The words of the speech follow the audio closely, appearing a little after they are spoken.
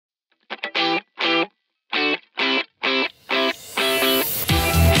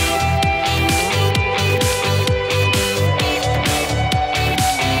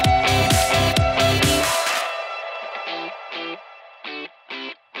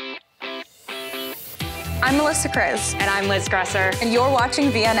I'm Melissa Kriz. And I'm Liz Gresser. And you're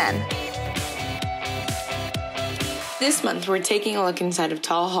watching VNN. This month, we're taking a look inside of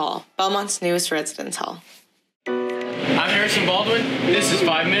Tall Hall, Belmont's newest residence hall. I'm Harrison Baldwin. This is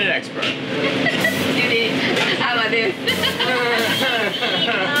 5 Minute Expert. Dude, how about this?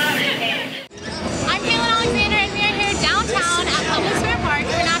 I'm Caitlin Alexander, and we are here downtown at Public Square Park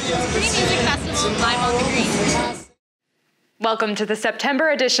for National Free Music Festival Live on the Green. Welcome to the September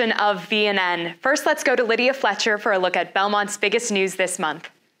edition of VNN. First, let's go to Lydia Fletcher for a look at Belmont's biggest news this month.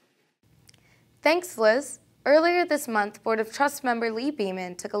 Thanks, Liz. Earlier this month, Board of Trust member Lee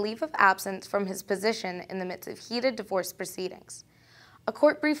Beeman took a leave of absence from his position in the midst of heated divorce proceedings. A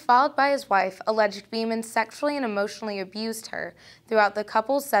court brief filed by his wife alleged Beeman sexually and emotionally abused her throughout the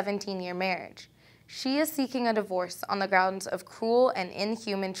couple's 17-year marriage. She is seeking a divorce on the grounds of cruel and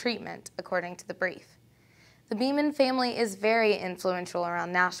inhuman treatment, according to the brief. The Beeman family is very influential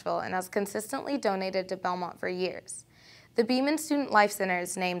around Nashville and has consistently donated to Belmont for years. The Beeman Student Life Center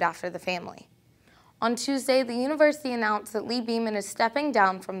is named after the family. On Tuesday, the university announced that Lee Beeman is stepping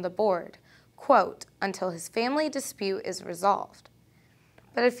down from the board, quote, until his family dispute is resolved.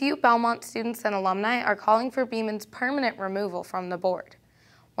 But a few Belmont students and alumni are calling for Beeman's permanent removal from the board.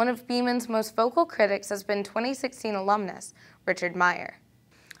 One of Beeman's most vocal critics has been 2016 alumnus Richard Meyer.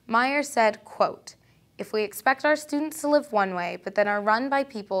 Meyer said, quote, if we expect our students to live one way, but then are run by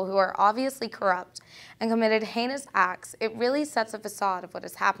people who are obviously corrupt and committed heinous acts, it really sets a facade of what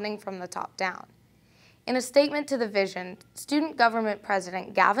is happening from the top down. In a statement to the Vision, Student Government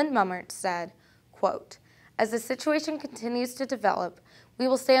President Gavin Mummert said, quote, as the situation continues to develop, we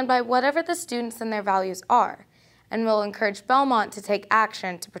will stand by whatever the students and their values are, and will encourage Belmont to take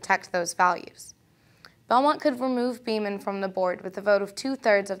action to protect those values. Belmont could remove Beeman from the board with a vote of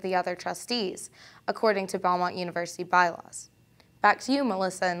 2/3 of the other trustees, according to Belmont University bylaws. Back to you,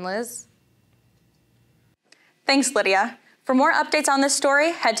 Melissa and Liz. Thanks, Lydia. For more updates on this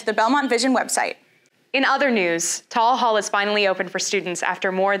story, head to the Belmont Vision website. In other news, Tall Hall is finally open for students after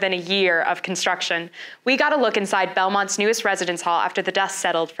more than a year of construction. We got a look inside Belmont's newest residence hall after the dust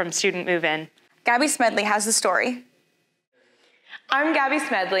settled from student move-in. Gabby Smedley has the story. I'm Gabby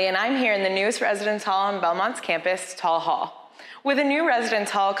Smedley, and I'm here in the newest residence hall on Belmont's campus, Tall Hall. With a new residence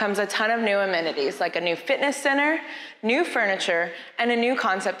hall comes a ton of new amenities, like a new fitness center, new furniture, and a new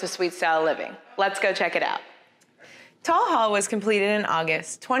concept of suite-style living. Let's go check it out. Tall Hall was completed in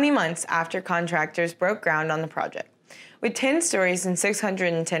August, 20 months after contractors broke ground on the project. With 10 stories and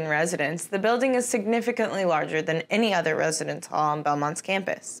 610 residents, the building is significantly larger than any other residence hall on Belmont's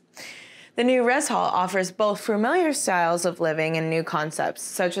campus. The new res hall offers both familiar styles of living and new concepts,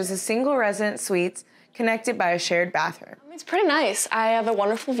 such as a single resident suites connected by a shared bathroom. It's pretty nice. I have a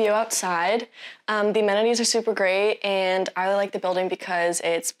wonderful view outside. The amenities are super great, and I really like the building because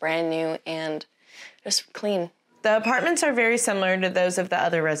it's brand new and just clean. The apartments are very similar to those of the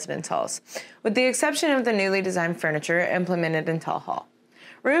other residence halls, with the exception of the newly designed furniture implemented in Tall Hall.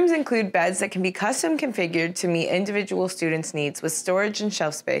 Rooms include beds that can be custom configured to meet individual students' needs with storage and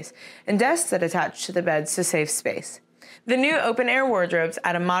shelf space, and desks that attach to the beds to save space. The new open-air wardrobes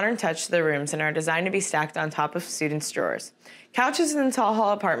add a modern touch to the rooms and are designed to be stacked on top of students' drawers. Couches in the Tall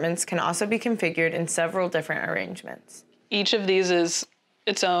Hall apartments can also be configured in several different arrangements. Each of these is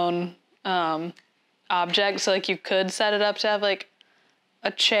its own object, so like you could set it up to have like a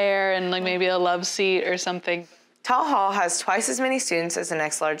chair and like maybe a love seat or something. Tall Hall has twice as many students as the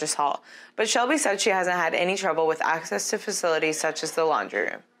next largest hall, but Shelby said she hasn't had any trouble with access to facilities such as the laundry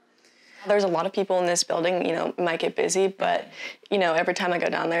room. There's a lot of people in this building, it might get busy, but, every time I go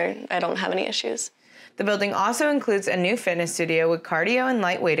down there, I don't have any issues. The building also includes a new fitness studio with cardio and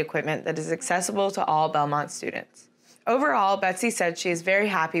lightweight equipment that is accessible to all Belmont students. Overall, Betsy said she is very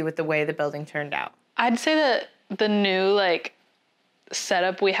happy with the way the building turned out. I'd say that the new,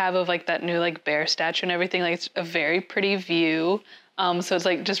 setup we have of, that new, bear statue and everything, it's a very pretty view. So it's,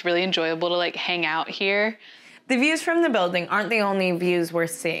 just really enjoyable to, hang out here. The views from the building aren't the only views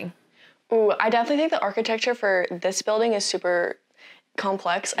worth seeing. Ooh, I definitely think the architecture for this building is super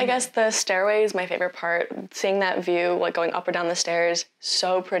complex. I guess the stairway is my favorite part. Seeing that view, going up or down the stairs,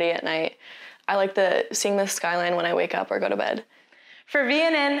 so pretty at night. I like seeing the skyline when I wake up or go to bed. For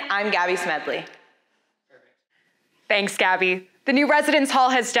VNN, I'm Gabby Smedley. Thanks, Gabby. The new residence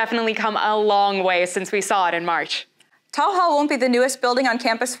hall has definitely come a long way since we saw it in March. Tall Hall won't be the newest building on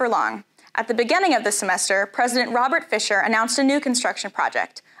campus for long. At the beginning of the semester, President Robert Fisher announced a new construction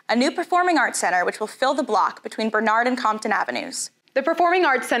project, a new performing arts center which will fill the block between Bernard and Compton Avenues. The Performing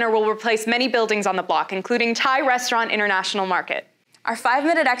Arts Center will replace many buildings on the block, including Thai Restaurant International Market. Our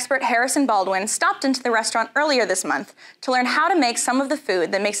 5-minute expert Harrison Baldwin stopped into the restaurant earlier this month to learn how to make some of the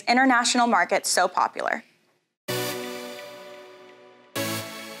food that makes International Market so popular.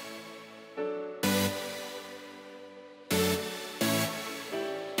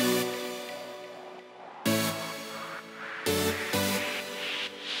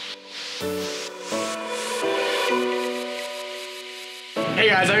 Hey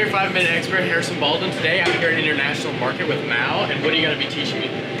guys, I'm your 5-minute expert, Harrison Baldwin. Today I'm here at International Market with Mao, and what are you going to be teaching me?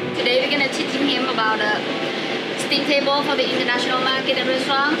 Today we're going to teach him about the steam table for the international market and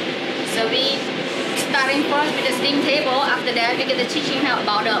restaurant. So we starting first with the steam table. After that, we're going to teach him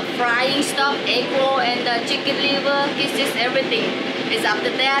about the frying stuff, egg roll, and the chicken liver, pieces, everything. It's after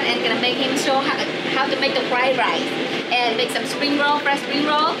that, and gonna make him show how to make the fried rice and make some spring roll, fresh spring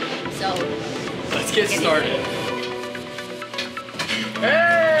roll. So let's get started.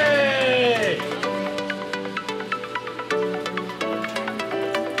 Hey!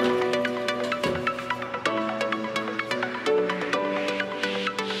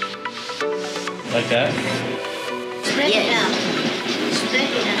 Like that? spread it out. Spread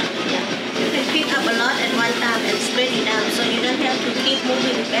it out. Yeah. You can pick up a lot at one time and spread it out, so you don't have to keep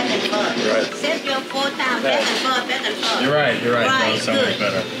moving back and forth. Right. Save your 4 times back and forth, back and forth. You're right. Right, That was so much good.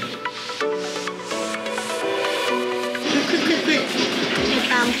 better. Quick.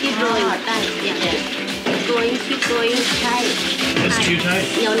 Keep going tight. Yeah. Keep going tight. It's too tight?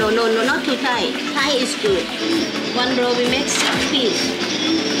 No, not too tight. Tight is good. One row we make 6 pieces.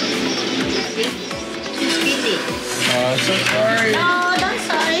 See? Too skinny. Oh, I'm so sorry. No, don't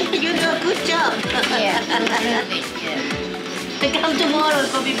sorry. You do a good job. Yeah. Come tomorrow,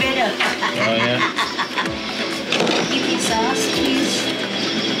 it will be better. Oh, yeah? Give me sauce, please.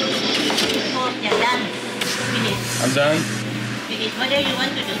 You're done. Finish. I'm done? Finish. What do you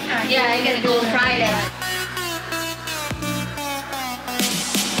want to do? Yeah, I'm gonna go fry that.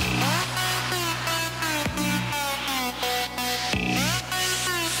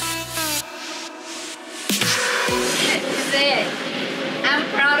 I'm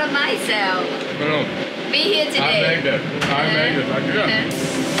proud of myself. No. Be here today. I made it. I did.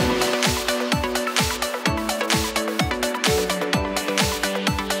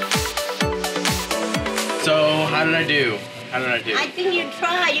 So, how did I do? I think you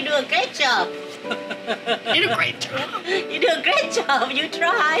try. You do a great job. You did a great job. You do a great job. You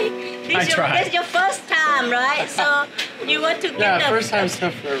try. I tried. This your first time, right? So you want to get first time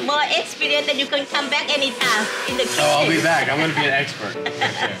stuff for more experience, and you can come back anytime in the kitchen. Oh, I'll be back. I'm going to be an expert.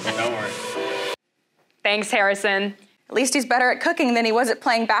 Okay, don't worry. Thanks, Harrison. At least he's better at cooking than he was at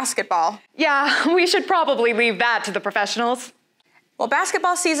playing basketball. Yeah, we should probably leave that to the professionals. Well,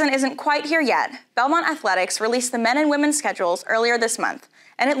 basketball season isn't quite here yet. Belmont Athletics released the men and women's schedules earlier this month,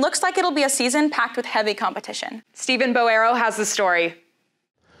 and it looks like it'll be a season packed with heavy competition. Stephen Boero has the story.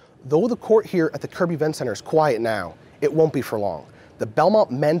 Though the court here at the Kirby Event Center is quiet now, it won't be for long. The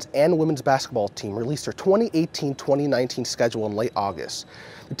Belmont men's and women's basketball team released their 2018-2019 schedule in late August.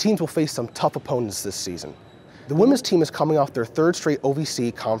 The teams will face some tough opponents this season. The women's team is coming off their 3rd straight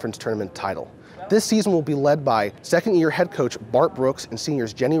OVC conference tournament title. This season will be led by second-year head coach Bart Brooks and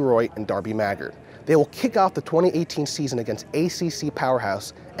seniors Jenny Roy and Darby Maggard. They will kick off the 2018 season against ACC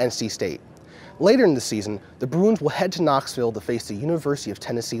powerhouse NC State. Later in the season, the Bruins will head to Knoxville to face the University of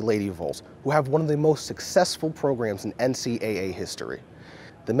Tennessee Lady Vols, who have one of the most successful programs in NCAA history.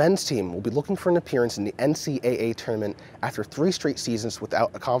 The men's team will be looking for an appearance in the NCAA tournament after 3 straight seasons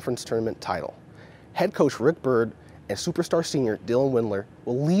without a conference tournament title. Head coach Rick Byrd and superstar senior Dylan Windler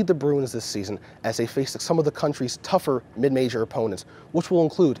will lead the Bruins this season as they face some of the country's tougher mid-major opponents, which will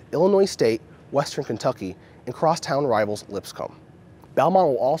include Illinois State, Western Kentucky, and crosstown rivals Lipscomb. Belmont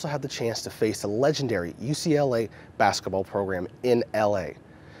will also have the chance to face the legendary UCLA basketball program in LA.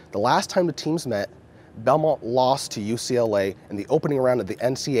 The last time the teams met, Belmont lost to UCLA in the opening round of the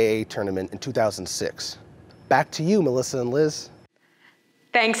NCAA tournament in 2006. Back to you, Melissa and Liz.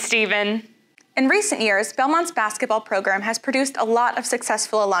 Thanks, Stephen. In recent years, Belmont's basketball program has produced a lot of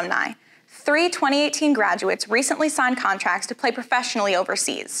successful alumni. 3 2018 graduates recently signed contracts to play professionally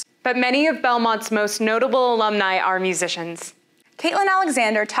overseas. But many of Belmont's most notable alumni are musicians. Caitlin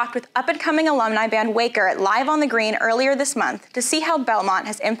Alexander talked with up-and-coming alumni band Waker at Live on the Green earlier this month to see how Belmont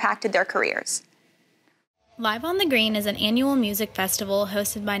has impacted their careers. Live on the Green is an annual music festival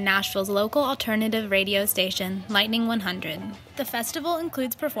hosted by Nashville's local alternative radio station, Lightning 100. The festival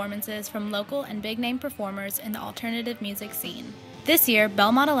includes performances from local and big-name performers in the alternative music scene. This year,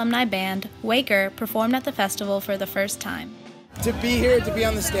 Belmont alumni band Waker performed at the festival for the first time. To be here, to be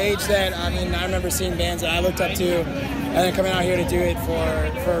on the stage that, I remember seeing bands that I looked up to, and then coming out here to do it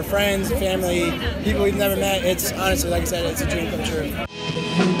for friends, family, people we've never met, it's honestly, like I said, it's a dream come true.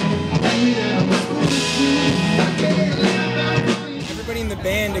 Everybody in the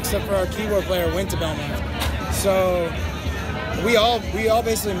band, except for our keyboard player, went to Belmont. So we all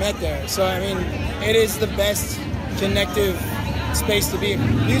basically met there. So, it is the best connective space to be.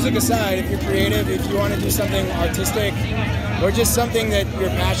 Music aside, if you're creative, if you want to do something artistic, or just something that you're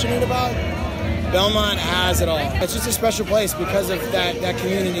passionate about, Belmont has it all. It's just a special place because of that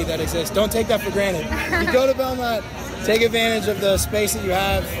community that exists. Don't take that for granted. If you go to Belmont, take advantage of the space that you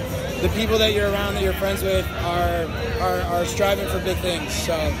have. The people that you're around, that you're friends with, are striving for big things.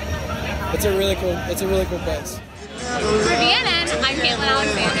 So it's a really cool place. For VNN, I'm Caitlin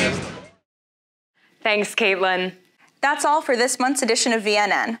Alexander. Thanks, Caitlin. That's all for this month's edition of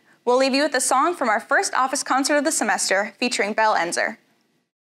VNN. We'll leave you with a song from our first office concert of the semester featuring Belle Enzer.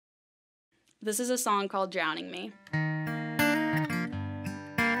 This is a song called Drowning Me.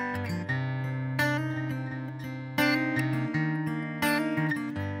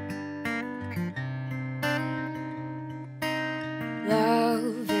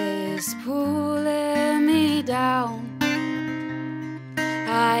 Love is pulling me down.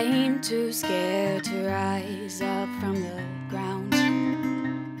 I'm too scared to rise up from the ground.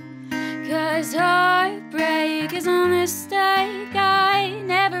 'Cause heartbreak is a mistake I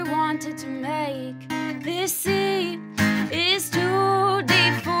never wanted to make. This sea is too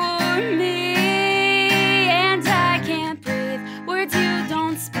deep for me, and I can't breathe. Words you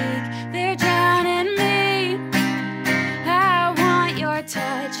don't speak, they're drowning me. I want your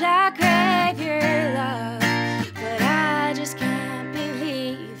touch, I crave your love, but I just can't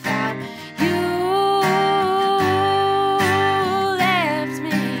believe how you left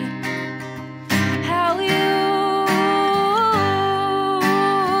me. How you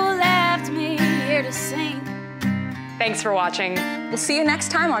left me here to sink. Thanks for watching. We'll see you next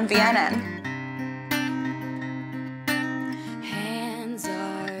time on VNN. Hands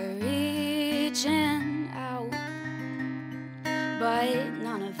are reaching out, but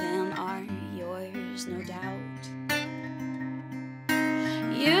none of them are yours, no doubt.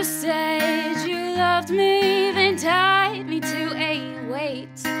 You said you loved me, then tied me to a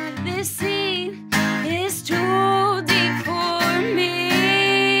weight. This sea